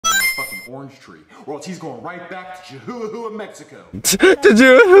orange tree, or else he's going right back to Chihuahua, Mexico. To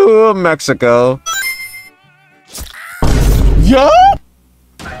Chihuahua, Mexico. Yo!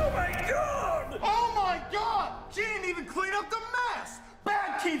 Oh my god! Oh my god! She didn't even clean up the mess!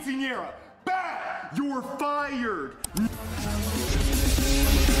 Bad quinceañera! Bad! You're fired!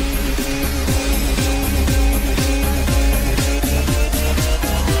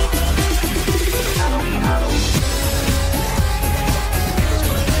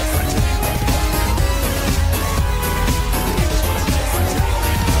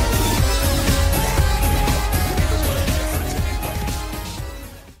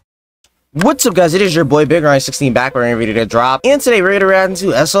 What's up, guys? It is your boy Big Ryan 16 back with a video to drop, and today we're gonna react to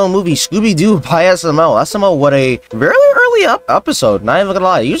SML movie Scooby-Doo by SML. SML, what a very early episode. Not even gonna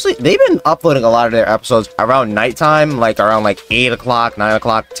lie. Usually they've been uploading a lot of their episodes around nighttime, like around like 8 o'clock, 9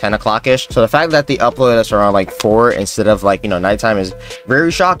 o'clock, 10 o'clock ish. So the fact that they uploaded us around like 4 instead of like, you know, nighttime is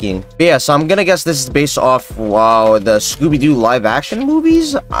very shocking. But yeah, so I'm gonna guess this is based off the Scooby-Doo live action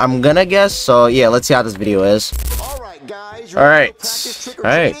movies. I'm gonna guess. So yeah, let's see how this video is. Guys, all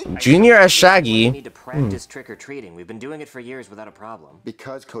right, Junior as Shaggy. We need to practice trick-or-treating. We've been doing it for years without a problem.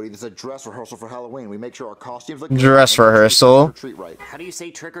 Because, Cody, this is a dress rehearsal for Halloween. We make sure our costumes look dress rehearsal. Right. How do you say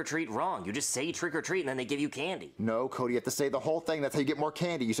trick-or-treat wrong? You just say trick-or-treat and then they give you candy. No, Cody, you have to say the whole thing. That's how you get more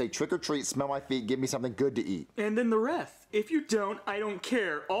candy. You say trick-or-treat, smell my feet, give me something good to eat. And then the rest. If you don't, I don't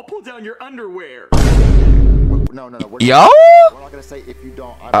care. I'll pull down your underwear. No. Yo? We're not gonna say if you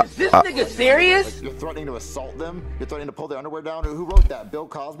don't. Is this nigga serious? Like, you're threatening to assault them. You're threatening to pull their underwear down. Who wrote that? Bill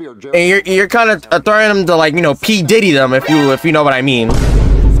Cosby or Joe? And you're kind of threatening them to, like, you know, P Diddy them, if you know what I mean.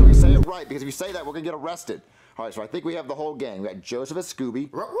 So we say it right, because if you say that, we're gonna get arrested. All right, so I think we have the whole gang. We got Joseph as Scooby,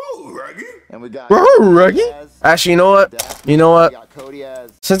 and we got Reggie. Actually, you know what? We got Cody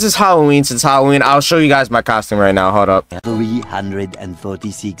as. Since it's Halloween, I'll show you guys my costume right now. Hold up.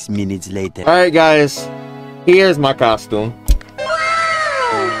 346 minutes later. All right, guys. Here's my costume.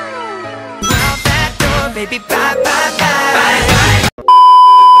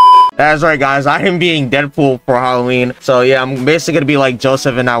 That's right, guys. I am being Deadpool for Halloween. So yeah, I'm basically gonna be like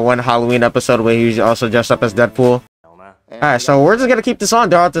Joseph in that one Halloween episode where he's also dressed up as Deadpool. Alright, so we're just gonna keep this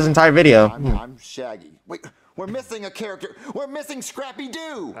on throughout this entire video. I'm Shaggy. Wait, we're missing a character. We're missing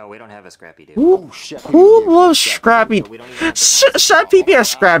Scrappy-Doo. Oh, we don't have a Scrappy-Doo. Who loves Scrappy? Shut PP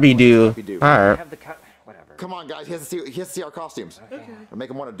as Scrappy-Doo. Alright. Come on, guys. He has to see our costumes. Okay. Or make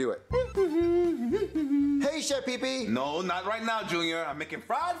him want to do it. Hey, Chef Pee-Pee. No, not right now, Junior. I'm making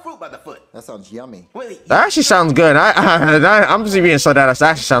fried fruit by the foot. That sounds yummy. Wait, that actually sounds good. I'm just being so that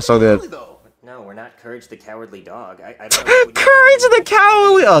actually sounds so good. No, we're not Courage the Cowardly Dog. I don't know. Courage the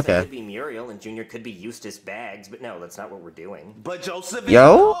Cowardly. Okay. Could be Muriel and Junior could be Eustace Baggs, but no, that's not what we're doing. But Joseph.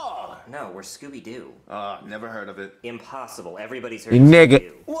 Yo. No, we're Scooby-Doo. Never heard of it. Impossible. Everybody's heard of Nigga.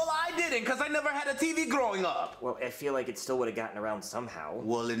 Scooby-Doo. Well, I didn't, because I never had a TV growing up. Well, I feel like it still would have gotten around somehow.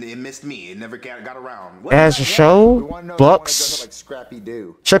 Well, it missed me. It never got around. As a show, books. Like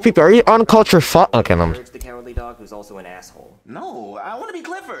Scrappy-Doo. Chef Pee-Pee, are you on Culture Fuck? Okay, Courage the Cowardly Dog, who's also an asshole. No, I want to be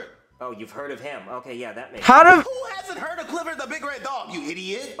Clifford. Oh, you've heard of him. Okay, yeah, that makes sense. Who hasn't heard of Clifford the Big Red Dog, you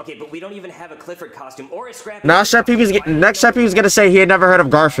idiot? Okay, but we don't even have a Clifford costume or a Scrappy. Now, Chef Pee-Pee was gonna say he had never heard of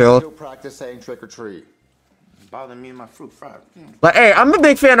Garfield. Still practice saying trick or treat. Bothering me and my fruit fried. But hey, I'm a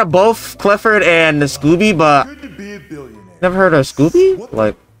big fan of both Clifford and the Scooby, but Good to be a billionaire. never heard of Scooby?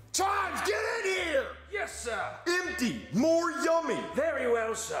 Like, Chives, get in here! Yes, sir. Empty, more yummy. Very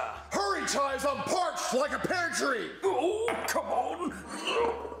well, sir. Hurry, Chives, I'm parched like a pear tree. Oh, come on.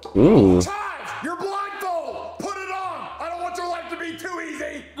 ooh. Chives, you're blindfolded. Put it on. I don't want your life to be too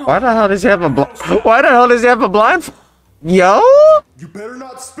easy. Why the hell does he have a blind? Yo? You better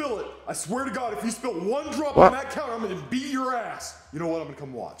not spill it. I swear to God, if you spill one drop What? on that counter, I'm gonna beat your ass. You know what? I'm gonna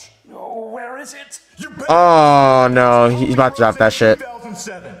come watch. Oh, where is it? You better Oh no, he's about to drop that shit.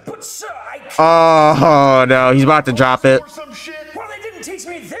 2007. But sir, I can't. Oh no, he's about to drop it. Or some shit. Well, they didn't teach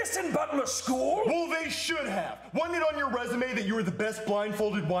me this in Butler School. Well, they should have. Wasn't it on your resume that you were the best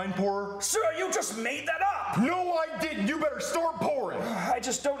blindfolded wine pourer? Sir, you just made that up. No, I didn't. You better start pouring. I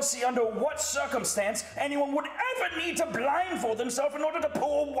just don't see under what circumstance anyone would ever need to blindfold themselves in order to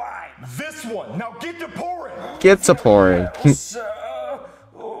pour wine. This one. Now get to pouring. Get to pouring. Sir.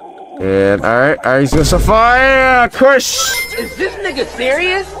 And alright, he's going so far. Yeah, of course. Is this nigga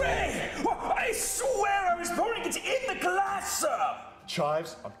serious? I swear I was pouring it in the glass, sir.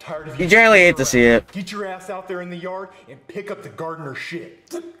 Chives, I'm tired of you. You generally hate to see it. Get your ass out there in the yard and pick up the gardener shit.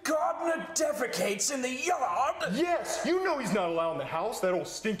 The gardener defecates in the yard? Yes, you know he's not allowed in the house, that old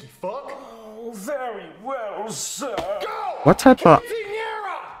stinky fuck. Oh, very well, sir. Go! What type of...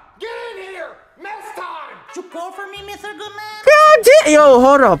 Quinceañera! Get in here! Mess time! You call for me, Mr. Goodman? God damn! Yo,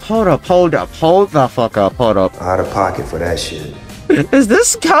 hold up. Hold the fuck up. Hold up. Out of pocket for that shit. Is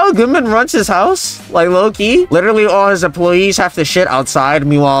this how Goodman runs his house? Like, low-key? Literally, all his employees have to shit outside.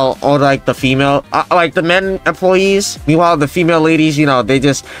 Meanwhile, all, like, the female... like, the men employees. Meanwhile, the female ladies, you know, they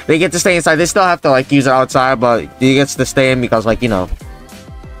get to stay inside. They still have to, like, use it outside, but he gets to stay in because, like, you know...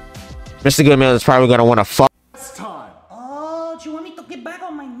 Mr. Goodman is probably gonna want to fuck... Mess time. Oh, do you want me to get back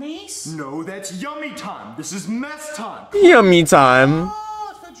on my knees? No, that's yummy time. This is mess time. Yummy time.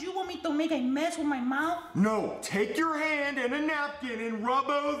 Oh, so do you want me to make a mess with my mouth? No, take your hand and a napkin and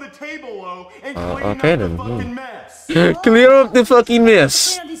rub-o the table-o and clean okay up the then. fucking mess. Clear up the fucking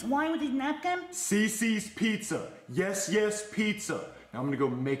mess. Clear this wine with this napkin? CC's Pizza. Yes, yes, pizza. Now I'm gonna go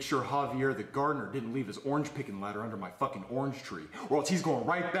make sure Javier the gardener didn't leave his orange picking ladder under my fucking orange tree, or else he's going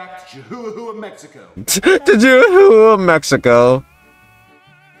right back to Chihuahua, Mexico. To Chihuahua, Mexico.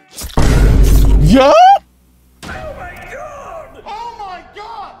 Yo! Oh my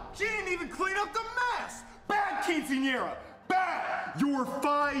god! She didn't even clean up the mess! Bad quinceañera! Bad! You're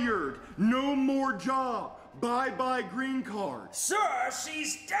fired! No more job! Bye-bye green card. Sir,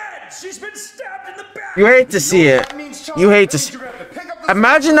 she's dead. She's been stabbed in the back. You hate to see it. You hate to see.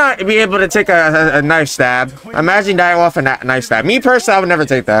 Imagine not being able to take a knife stab. Imagine dying off a knife stab. Me personally, I would never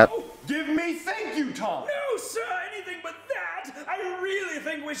take that. Give me thank you, Tom. No, sir, anything but that. I really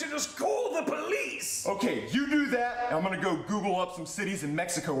think we should just call the police. Okay, you do that, and I'm gonna go Google up some cities in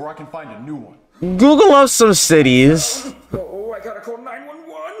Mexico where I can find a new one. Google up some cities. Oh, I gotta call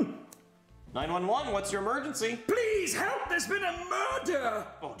 911. 911, what's your emergency? Please help, there's been a murder.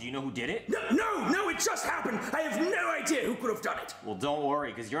 Oh, do you know who did it? No, it just happened. I have no idea who could have done it. Well, don't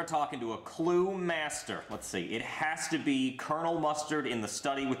worry, because you're talking to a clue master. Let's see, it has to be Colonel Mustard in the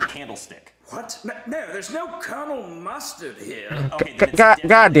study with the candlestick. What? No, there's no Colonel Mustard here. Okay, then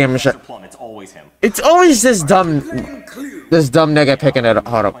God damn it. Plum. It's always him. It's always this dumb nigga picking it up.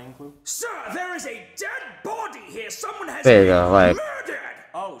 Hold up. Sir, there is a dead body here. Someone has There you been go, like.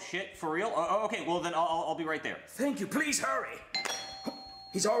 Oh, shit, for real? Okay, well then I'll be right there. Thank you, please hurry.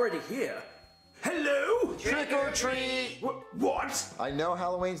 He's already here. Hello? Trick or treat! What? I know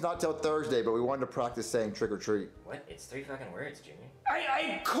Halloween's not till Thursday, but we wanted to practice saying trick or treat. What? It's 3 fucking words, Junior.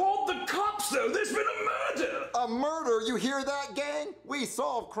 I called the cops, though. There's been a murder. A murder? You hear that, gang? We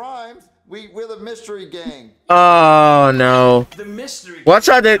solve crimes. We're the mystery gang. Oh no. The mystery. Watch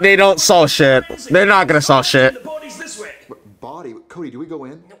out they don't solve shit. They're not gonna solve shit. The body's this way. Body? Cody, do we go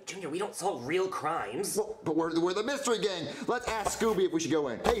in? No, Junior, we don't solve real crimes. Well, but we're the mystery gang. Let's ask Scooby if we should go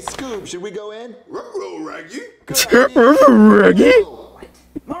in. Hey, Scoob, should we go in? Ruh-roh, Raggy. Reggie?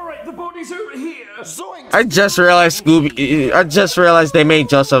 All right, the body's over here. Zoinks! I just realized Scooby. I just realized they made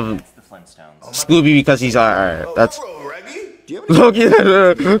Joseph Scooby because he's alright. That's. Ruh-roh, Raggy. Do you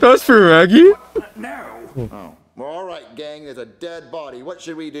have any... That's for Reggie. No. Oh. Well, all right, gang. There's a dead body. What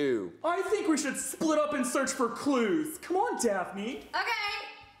should we do? I think we should split up and search for clues. Come on, Daphne. Okay.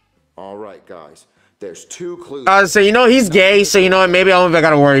 All right, guys. There's 2 clues. So you know he's gay, so you know what? Maybe I don't even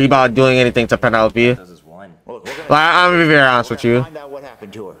gotta worry about doing anything to Penelope. Well, I'm gonna be very honest with you. Find out what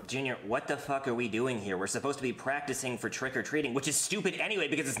happened to her. Junior, what the fuck are we doing here? We're supposed to be practicing for trick-or-treating, which is stupid anyway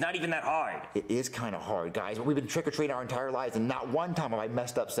because it's not even that hard. It is kind of hard, guys. We've been trick-or-treating our entire lives, and not one time have I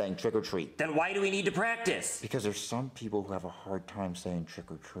messed up saying trick-or-treat. Then why do we need to practice? Because there's some people who have a hard time saying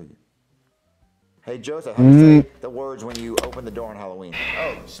trick-or-treat. Hey, Joseph, how do you say the words when you open the door on Halloween?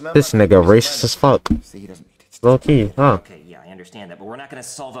 Oh, smell This like nigga racist as fuck. See, he doesn't need it. Low key, huh? Okay, yeah, I understand that, but we're not gonna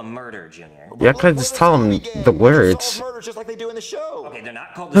solve a murder, Junior. Yeah, I could just tell him the words. Solve murders just like they do in the show. Okay, they're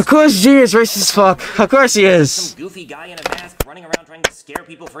not called. Of course, G is racist as fuck. Of course he is. Some goofy guy in a mask running around trying to scare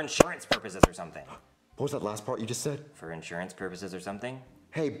people for insurance purposes or something. What was that last part you just said? For insurance purposes or something?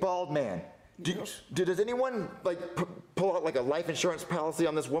 Hey, bald man. Does anyone like pull out like a life insurance policy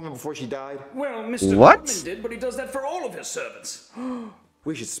on this woman before she died? Well, Mr. What? Goodman did, but he does that for all of his servants.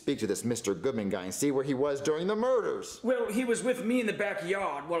 We should speak to this Mr. Goodman guy and see where he was during the murders. Well, he was with me in the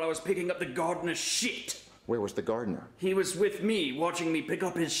backyard while I was picking up the gardener's shit. Where was the gardener? He was with me, watching me pick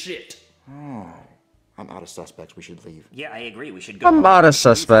up his shit. Oh. I'm out of suspects. We should leave. Yeah, I agree. We should go. I'm out of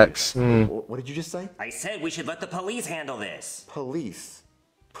suspects. What did you just say? I said we should let the police handle this. Police.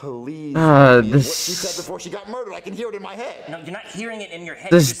 Police. This. What she said before she got murdered. I can hear it in my head. No, you're not hearing it in your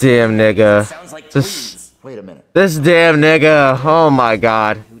head. This damn nigga. It sounds like please. Wait a minute. This damn nigga. Oh my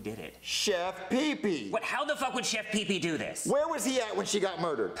god. Who did it? Chef Pee-Pee. What? How the fuck would Chef Pee-Pee do this? Where was he at when she got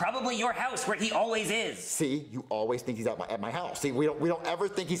murdered? Probably your house, where he always is. See, you always think he's at my house. See, we don't ever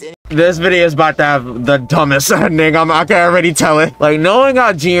think he's in. This video is about to have the dumbest ending. I can already tell it. Like, knowing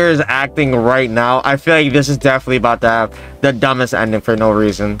how Junior is acting right now, I feel like this is definitely about to have the dumbest ending for no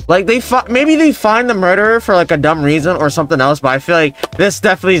reason. Like, maybe they find the murderer for like a dumb reason or something else, but I feel like this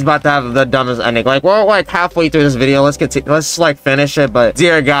definitely is about to have the dumbest ending. Like, we're like halfway through this video. Let's like finish it, but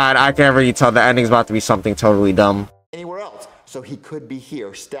dear God, I can already tell the ending's about to be something totally dumb. Anywhere else. So he could be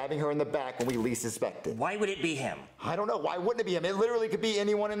here, stabbing her in the back when we least suspected. Why would it be him? I don't know. Why wouldn't it be him? It literally could be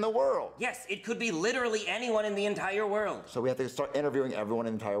anyone in the world. Yes, it could be literally anyone in the entire world. So we have to start interviewing everyone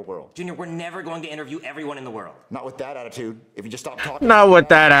in the entire world. Junior, we're never going to interview everyone in the world. Not with that attitude. If you just stop talking. Not with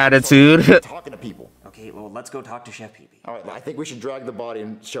that attitude. Talking to people. Okay, well, let's go talk to Chef Pee Pee. All right, I think we should drag the body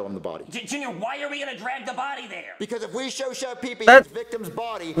and show him the body. Junior, why are we going to drag the body there? Because if we show Chef Pee Pee his victim's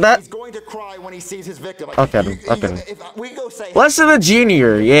body, he's going to cry when he sees his victim. Like, okay. If we go say, listen to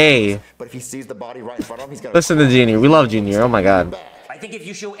Junior, yay. But if he sees the body right in front of him, he's gonna listen to Junior. We love Junior. Oh my God. I think if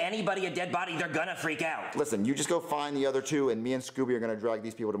you show anybody a dead body, they're gonna freak out. Listen, you just go find the other two, and me and Scooby are gonna drag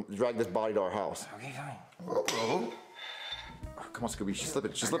these people to drag this body to our house. Okay, fine. Oh, come on, Scooby, she's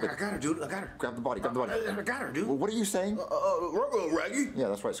slipping. She's slipping. I got her, dude. I got her. Grab the body. Grab the body. I got her, dude. Well, what are you saying? Raggy. Yeah,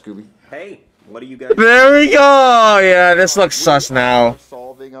 that's right, Scooby. Hey, what are you guys? There we go. Yeah, this looks sus now.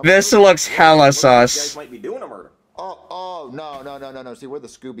 This looks hella sus. You guys might be doing a murder. Oh, no. See, we're the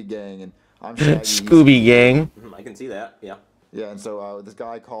Scooby gang, and I'm Shaggy. Scooby gang. I can see that, yeah. Yeah, and so this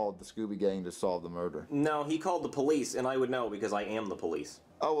guy called the Scooby gang to solve the murder. No, he called the police, and I would know because I am the police.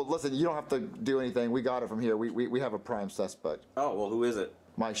 Oh, well, listen, you don't have to do anything. We got it from here. We have a prime suspect. Oh, well, who is it?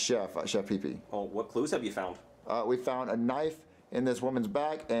 My chef, Chef Pee Pee. Oh, what clues have you found? We found a knife in this woman's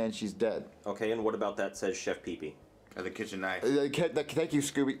back, and she's dead. Okay, and what about that says Chef Pee Pee? The kitchen knife. Thank you,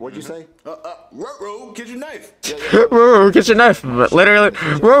 Scooby. What'd you say? Kitchen knife. Kitchen knife. Literally,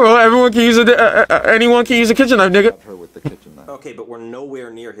 everyone can use anyone can use a kitchen knife, nigga. Her with the kitchen knife. Okay, but we're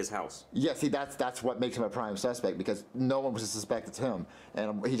nowhere near his house. Yeah, see, that's what makes him a prime suspect, because no one was to suspect it's him,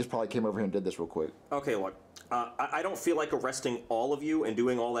 and he just probably came over here and did this real quick. Okay, look, I don't feel like arresting all of you and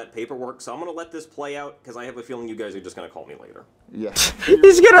doing all that paperwork, so I'm gonna let this play out because I have a feeling you guys are just gonna call me later. Yeah.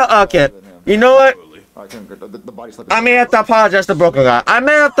 He's gonna okay. You know what? All right, the body slipped. I may have to apologize to Broken Guy. I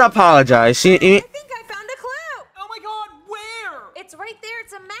may have to apologize. I think I found a clue. Oh my God, where? It's right there.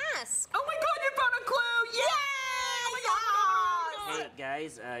 It's a mask. Oh my God, you found a clue! Yay! Oh my God! Hey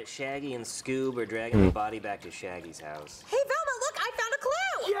guys, Shaggy and Scoob are dragging the body back to Shaggy's house. Hey Velma, look, I found a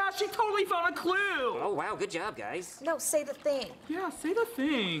clue. Yeah, she totally found a clue. Oh wow, good job, guys. No, say the thing. Yeah, say the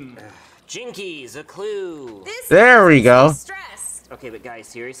thing. Jinkies, a clue. There we go. Okay, but guys,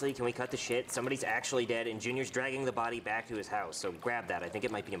 seriously, can we cut the shit? Somebody's actually dead, and Junior's dragging the body back to his house, so grab that. I think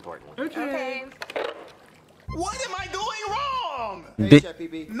it might be important. Okay. What am I doing wrong? Hey, Chef Pee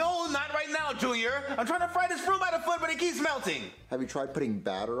Pee. No, not right now, Junior. I'm trying to fry this fruit by the foot, but it keeps melting. Have you tried putting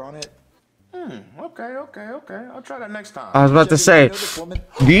batter on it? Okay. I'll try that next time. I was about to say, You know this woman?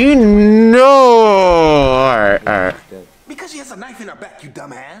 do you know? All right. Because she has a knife in her back, you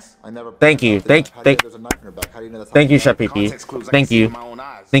dumbass. I never. Thank you. There's a knife in her back. How do you know that's? Thank you, Chef Pee Pee. Thank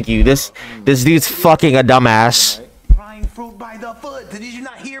you. This dude's fucking a dumbass. Frying fruit by the foot. Did you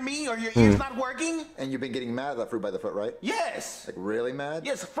not hear me, or your ears not working? And you've been getting mad at that fruit by the foot, right? Yes. Like really mad?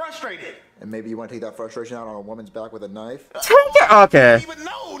 Yes, frustrated. And maybe you want to take that frustration out on a woman's back with a knife? Okay.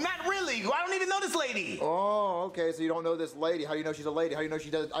 No, not really. I don't even know this lady. Oh, okay. So you don't know this lady. How do you know she's a lady? How do you know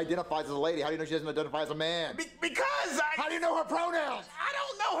she identifies as a lady? How do you know she doesn't identify as a man? Because How do you know her pronouns? I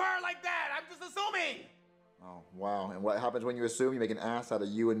don't know her like that. I'm just assuming. Oh, wow. And what happens when you assume? You make an ass out of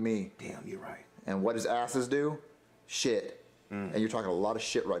you and me. Damn, you're right. And what does asses do? Shit. And you're talking a lot of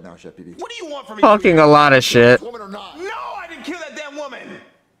shit right now, Chef Pee Pee. What do you want from me? Talking a lot of shit. Woman or not? No, I didn't kill that damn woman.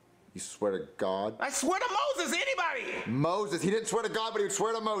 You swear to God? I swear to Moses, anybody. Moses. He didn't swear to God, but he would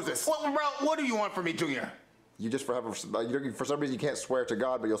swear to Moses. Well, bro, what do you want from me, Junior? You just for some reason you can't swear to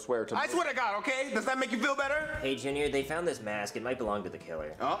God, but you'll swear to. I swear to God, okay? Does that make you feel better? Hey, Junior, they found this mask. It might belong to the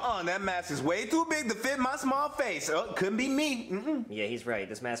killer. That mask is way too big to fit my small face. Couldn't be me. Yeah, he's right.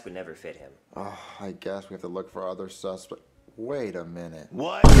 This mask would never fit him. Oh, I guess we have to look for other suspects. Wait a minute.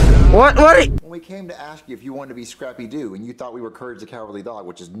 What? What? When we came to ask you if you wanted to be Scrappy-Doo, and you thought we were Courage the Cowardly Dog,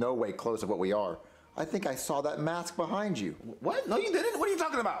 which is no way close to what we are, I think I saw that mask behind you. What? No, you didn't. What are you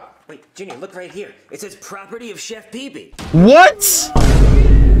talking about? Wait, Junior, look right here. It says property of Chef Pee Pee. What?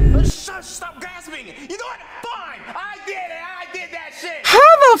 Shush, stop gasping. You know what? Fine. I did it. I did that shit.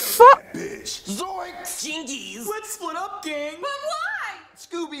 How the fuck? Bitch. Zoinks. Jinkies. Let's split up, gang. But why?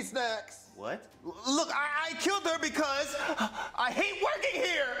 Scooby snacks. What? Look, I killed her because I hate working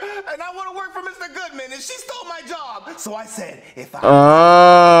here, and I want to work for Mr. Goodman, and she stole my job. So I said, if I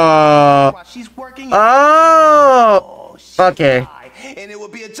while she's working, okay. and it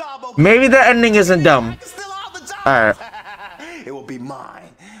would be a job opening. Maybe the ending isn't dumb. Alright. It will be mine.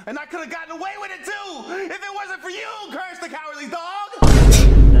 And I could have gotten away with it too if it wasn't for you, Curse the Cowardly Dog.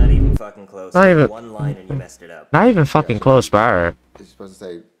 Not even fucking close. Not even. One line and you messed it up. Not even fucking close, but alright. You're supposed to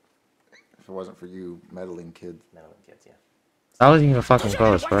say, if it wasn't for you, meddling kids. Meddling kids, yeah. That wasn't even fucking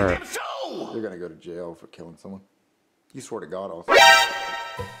close, but alright. You're gonna go to jail for killing someone. You swear to God, also.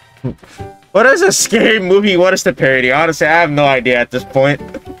 What is a scary movie? What is the parody? Honestly, I have no idea at this point.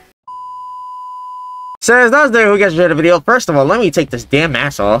 Says that's there who gets rid of the video. First of all, let me take this damn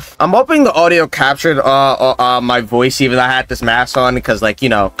mask off. I'm hoping the audio captured my voice even though I had this mask on because, like, you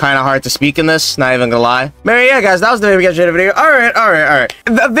know, kind of hard to speak in this, not even gonna lie. But yeah, guys, that was the way we get rid of the video. Alright.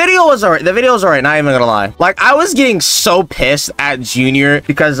 The video was alright, not even gonna lie. Like, I was getting so pissed at Junior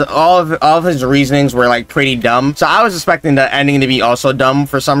because all of his reasonings were like pretty dumb. So I was expecting the ending to be also dumb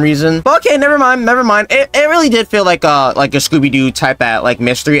for some reason. But okay, never mind. It really did feel like a Scooby-Doo type at like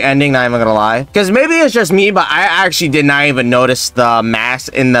mystery ending, not even gonna lie. Because maybe it's just me, but I actually did not even notice the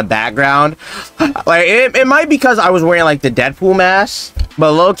mask in the background. Like it might be because I was wearing like the Deadpool mask,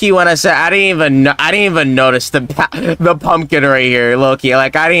 but low-key when I said I didn't even notice the pumpkin right here, low-key.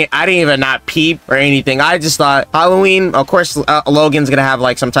 Like I didn't even not peep or anything. I just thought Halloween, of course, Logan's gonna have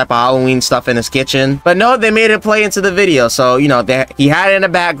like some type of Halloween stuff in his kitchen, but no, they made it play into the video, so you know he had it in the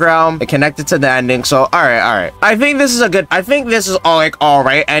background, it connected to the ending. So all right. I think this is all like all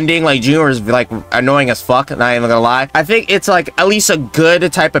right ending. Like Junior is like annoying as fuck, not even gonna lie. I think it's like at least a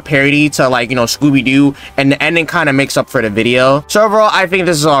good type of parody to, like, you know, Scooby-Doo, and the ending kind of makes up for the video. So overall, I think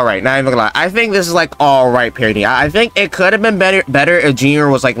this is all right, not even gonna lie. I think this is like all right parody. I think it could have been better if Junior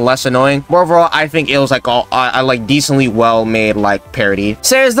was like less annoying, but overall I think it was like all like decently well made like parody.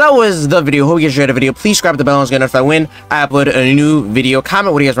 Says that was the video. Hope you guys enjoyed the video. Please subscribe to the bell and get notified when I upload a new video.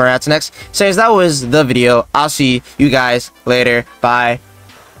 Comment what you guys want to add to next. Says that was the video. I'll see you guys later. Bye.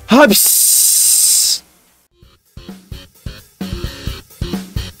 Hubs.